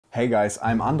Hey guys,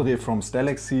 I'm Andre from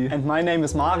Stalaxy. And my name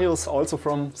is Marius, also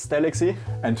from Stalaxy.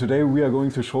 And today we are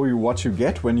going to show you what you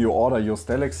get when you order your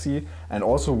Stalaxy. And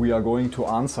also we are going to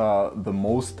answer the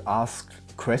most asked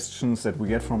questions that we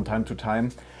get from time to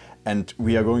time. And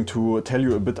we are going to tell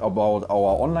you a bit about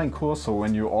our online course. So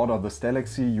when you order the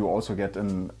Stalaxy, you also get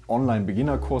an online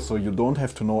beginner course. So you don't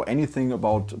have to know anything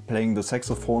about playing the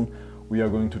saxophone. We are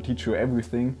going to teach you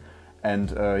everything.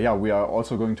 And yeah, we are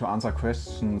also going to answer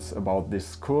questions about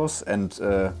this course. And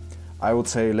I would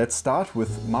say let's start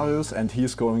with Marius, and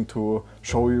he's going to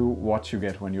show you what you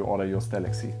get when you order your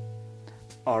Stalaxy.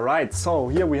 Alright, so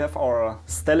here we have our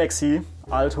Stalaxy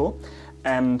Alto.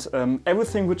 And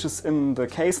everything which is in the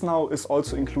case now is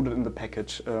also included in the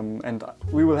package. And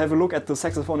we will have a look at the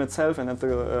saxophone itself and at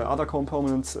the other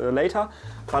components later.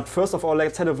 But first of all,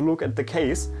 let's have a look at the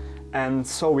case. And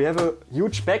so we have a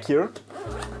huge bag here.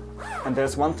 And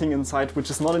there's one thing inside which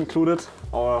is not included,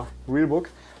 our real book.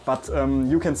 But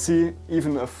you can see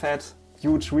even a fat,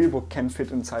 huge real book can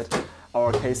fit inside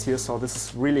our case here, so this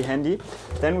is really handy.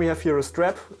 Then we have here a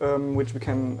strap which we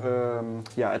can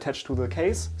attach to the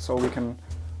case, so we can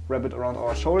wrap it around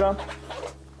our shoulder.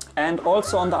 And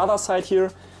also on the other side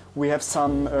here we have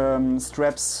some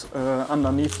straps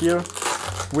underneath here,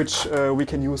 which we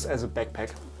can use as a backpack,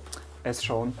 as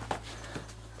shown.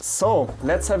 So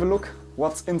let's have a look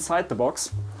what's inside the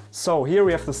box. So here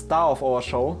we have the star of our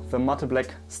show, the matte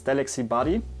black Stalaxy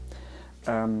body.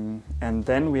 And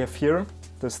then we have here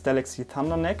the Stalaxy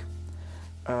Thunder neck.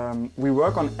 We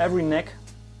work on every neck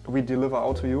we deliver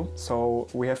out to you. So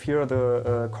we have here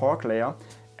the cork layer,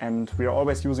 and we are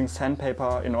always using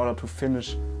sandpaper in order to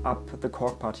finish up the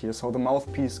cork part here. So the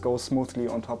mouthpiece goes smoothly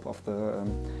on top of the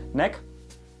neck.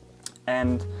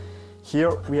 And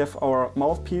here we have our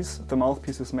mouthpiece. The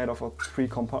mouthpiece is made of three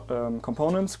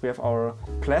components. We have our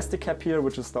plastic cap here,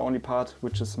 which is the only part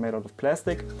which is made out of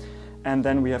plastic. And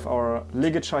then we have our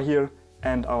ligature here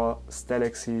and our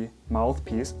Stalaxy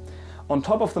mouthpiece. On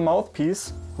top of the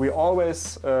mouthpiece, we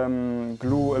always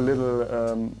glue a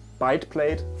little bite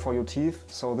plate for your teeth.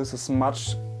 So this is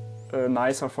much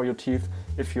nicer for your teeth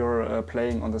if you're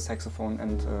playing on the saxophone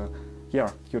and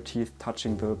your teeth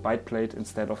touching the bite plate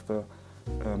instead of the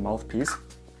mouthpiece.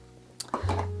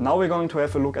 Now we're going to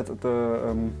have a look at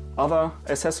the other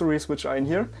accessories which are in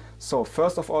here. So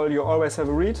first of all, you always have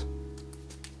a reed.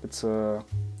 It's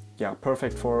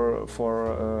perfect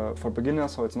for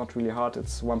beginners, so it's not really hard.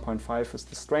 It's 1.5 is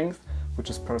the strength, which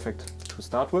is perfect to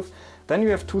start with. Then you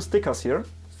have two stickers here,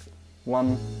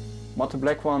 one matte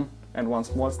black one and one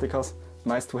small stickers,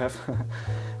 nice to have.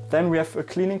 Then we have a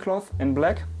cleaning cloth in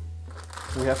black.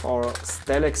 We have our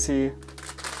Stalaxy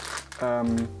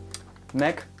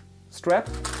neck strap,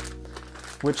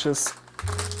 which is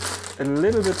a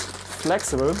little bit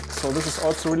flexible, so this is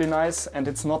also really nice, and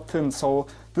it's not thin. So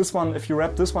this one, if you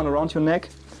wrap this one around your neck,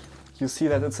 you see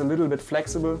that it's a little bit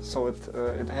flexible, so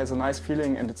it has a nice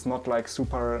feeling and it's not like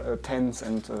super tense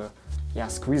and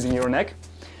squeezing your neck.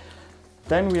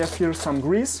 Then we have here some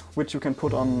grease, which you can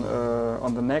put on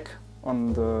the neck,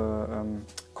 on the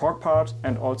cork part,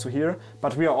 and also here.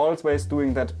 But we are always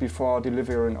doing that before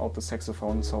delivering out the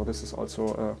saxophone, so this is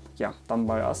also done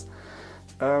by us.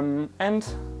 And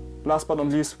last but not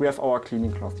least, we have our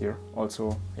cleaning cloth here,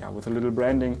 also with a little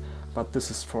branding, but this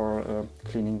is for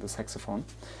cleaning the saxophone.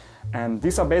 And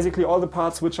these are basically all the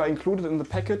parts which are included in the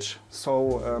package.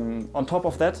 So on top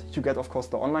of that, you get of course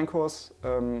the online course,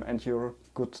 and you're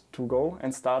good to go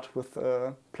and start with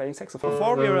playing saxophone.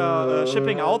 Before we are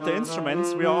shipping out the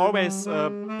instruments, we are always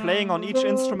playing on each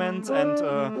instrument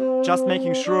and just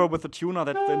making sure with the tuner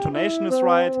that the intonation is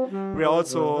right. We are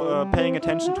also paying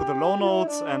attention to the low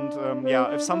notes, and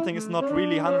if something is not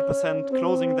really 100%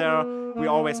 closing there, we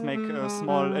always make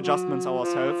small adjustments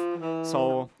ourselves,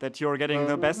 so that you're getting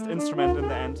the best instrument in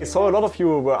the end. So a lot of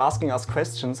you were asking us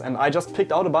questions, and I just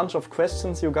picked out a bunch of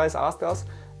questions you guys asked us,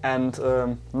 and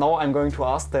now I'm going to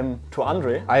ask them to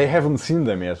Andre. I haven't seen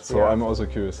them yet, so I'm also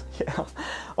curious. Yeah.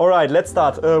 Alright, let's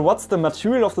start. What's the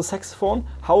material of the saxophone?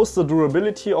 How's the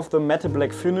durability of the matte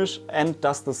black finish? And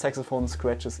does the saxophone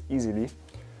scratches easily?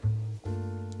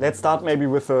 Let's start maybe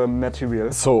with the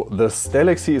material. So the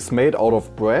Stalaxy is made out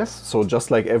of brass, so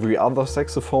just like every other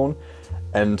saxophone.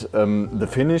 And the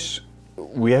finish,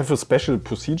 we have a special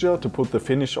procedure to put the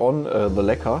finish on the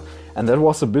lacquer. And that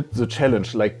was a bit the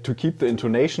challenge, like to keep the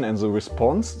intonation and the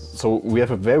response. So we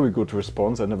have a very good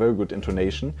response and a very good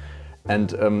intonation. And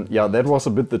that was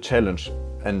a bit the challenge.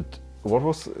 And what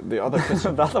was the other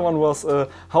question? The other one was,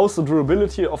 how's the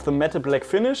durability of the matte black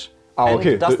finish?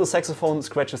 And does the saxophone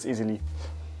scratches easily?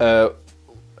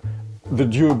 The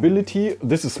durability,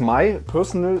 this is my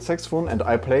personal saxophone, and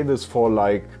I play this for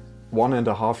like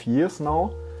 1.5 years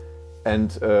now.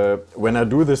 And when I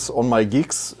do this on my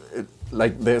gigs,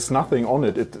 like there's nothing on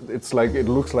it. It's like, it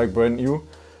looks like brand new.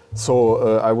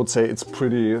 So I would say it's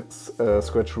pretty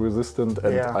scratch resistant,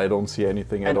 and I don't see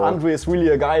anything at all. And Andre is really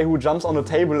a guy who jumps on a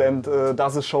table and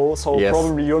does a show, so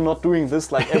probably you're not doing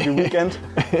this like every weekend.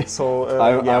 So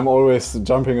I'm always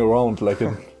jumping around like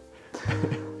in...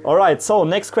 All right, so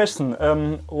next question.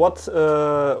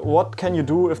 What can you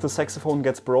do if the saxophone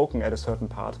gets broken at a certain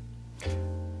part?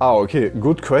 Ah, okay,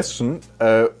 good question.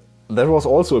 That was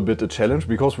also a bit a challenge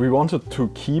because we wanted to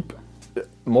keep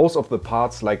most of the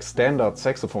parts like standard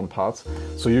saxophone parts.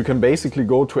 So you can basically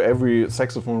go to every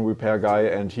saxophone repair guy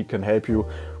and he can help you.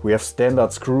 We have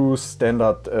standard screws,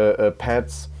 standard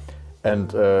pads,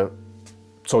 and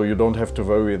so you don't have to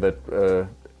worry that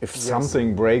if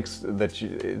something breaks, that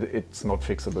it's not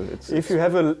fixable. If you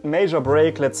have a major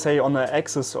break, let's say on an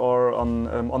axis or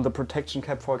on the protection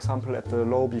cap, for example, at the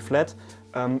low B flat,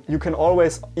 you can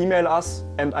always email us,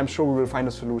 and I'm sure we will find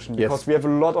a solution, because we have a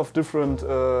lot of different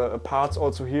parts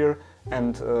also here,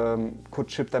 and could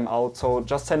ship them out. So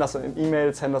just send us an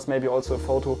email, send us maybe also a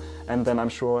photo, and then I'm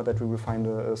sure that we will find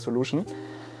a solution.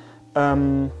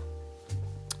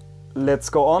 Let's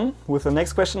go on with the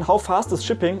next question. How fast is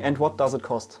shipping and what does it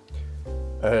cost?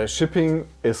 Shipping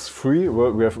is free.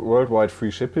 We have worldwide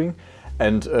free shipping.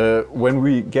 And when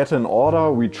we get an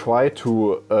order, we try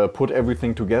to put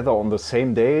everything together on the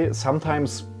same day.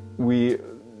 Sometimes we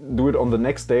do it on the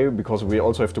next day because we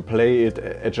also have to play it,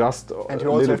 adjust. And you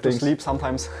also have to sleep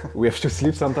sometimes. We have to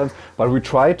sleep sometimes. But we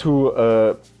try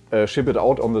to ship it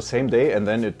out on the same day, and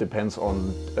then it depends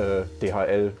on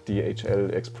DHL,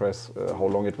 DHL Express, how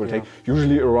long it will take.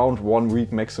 Usually around 1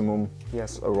 week maximum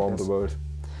around the world.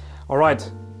 All right.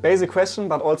 Basic question,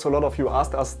 but also a lot of you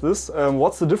asked us this.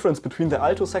 What's the difference between the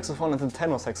alto saxophone and the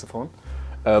tenor saxophone?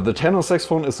 The tenor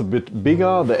saxophone is a bit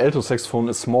bigger, the alto saxophone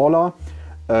is smaller.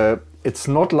 It's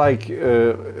not like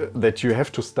that you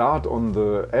have to start on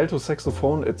the alto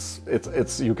saxophone.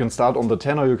 You can start on the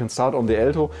tenor, you can start on the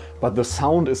alto, but the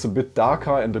sound is a bit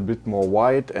darker and a bit more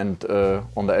wide, and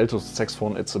on the alto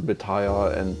saxophone it's a bit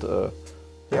higher. And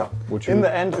in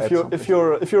the end, if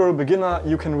you're a beginner,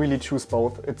 you can really choose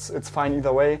both. It's fine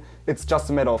either way. It's just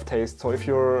a matter of taste. So if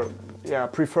you're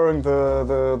preferring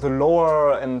the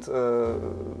lower and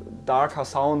darker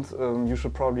sound, you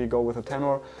should probably go with a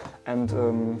tenor,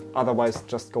 and otherwise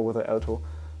just go with the alto.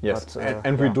 Yes, but,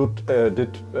 and we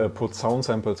did put sound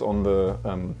samples on the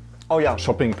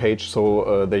shopping page,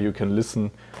 so that you can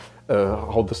listen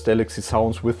how the Stalaxy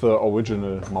sounds with the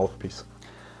original mouthpiece.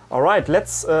 All right,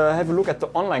 let's have a look at the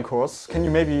online course. Can you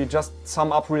maybe just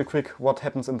sum up real quick what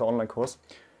happens in the online course?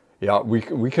 Yeah,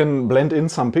 we can blend in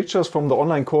some pictures from the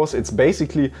online course. It's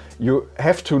basically, you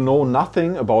have to know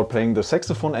nothing about playing the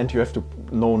saxophone, and you have to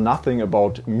know nothing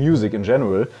about music in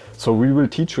general. So we will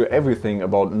teach you everything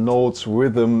about notes,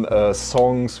 rhythm,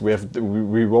 songs.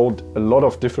 We wrote a lot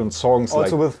of different songs.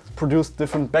 Also with produced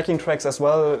different backing tracks as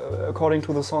well, according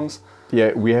to the songs.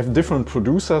 Yeah, we have different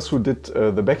producers who did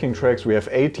the backing tracks. We have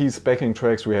 80s backing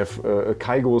tracks, we have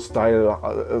Kaigo style,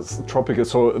 tropical.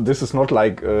 So this is not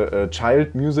like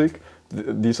child music.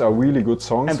 These are really good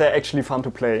songs. And they're actually fun to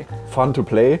play. Fun to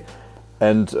play.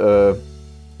 And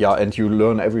and you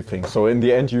learn everything. So in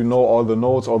the end you know all the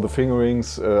notes, all the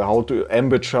fingerings, how to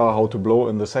embouchure, how to blow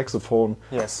in the saxophone.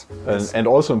 Yes. And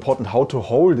also important, how to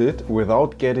hold it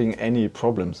without getting any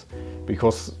problems.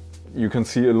 Because you can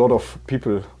see a lot of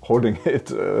people holding it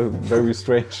very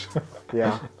strange.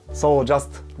 Yeah, so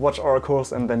just watch our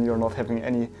course and then you're not having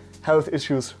any health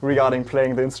issues regarding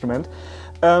playing the instrument.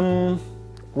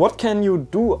 What can you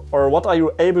do, or what are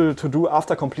you able to do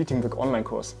after completing the online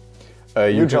course?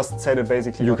 You just said it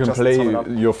basically. You can play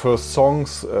your first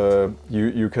songs,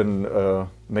 you can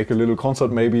make a little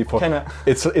concert maybe.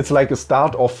 It's like a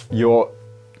start of your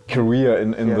career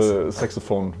in the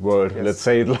saxophone world, let's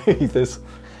say it like this.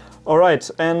 All right,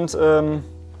 and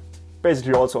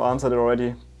basically you also answered it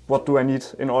already. What do I need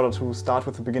in order to start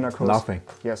with the beginner course? Nothing.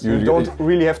 Yes, you don't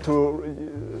really have to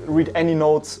read any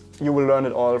notes. You will learn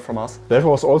it all from us. That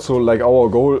was also like our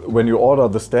goal. When you order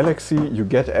the Stalaxy, you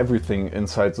get everything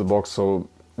inside the box. So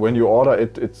when you order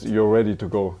it, you're ready to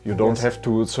go. You don't have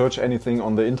to search anything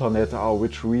on the internet.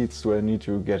 Which reeds do I need?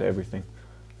 You get everything.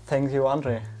 Thank you,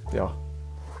 Andre. Yeah,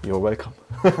 you're welcome.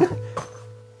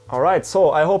 All right,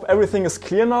 so I hope everything is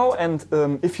clear now, and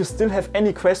if you still have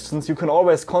any questions, you can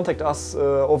always contact us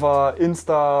over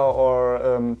Insta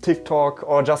or TikTok,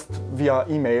 or just via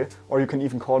email, or you can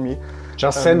even call me.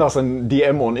 Just send us a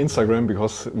DM on Instagram,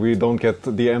 because we don't get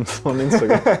DMs on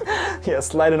Instagram. Yeah,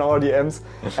 slide in our DMs,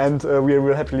 and we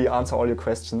will happily answer all your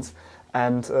questions.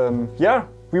 And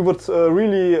we would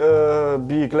really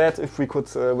be glad if we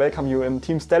could welcome you in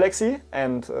Team Stalaxy,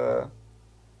 and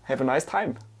have a nice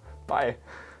time. Bye.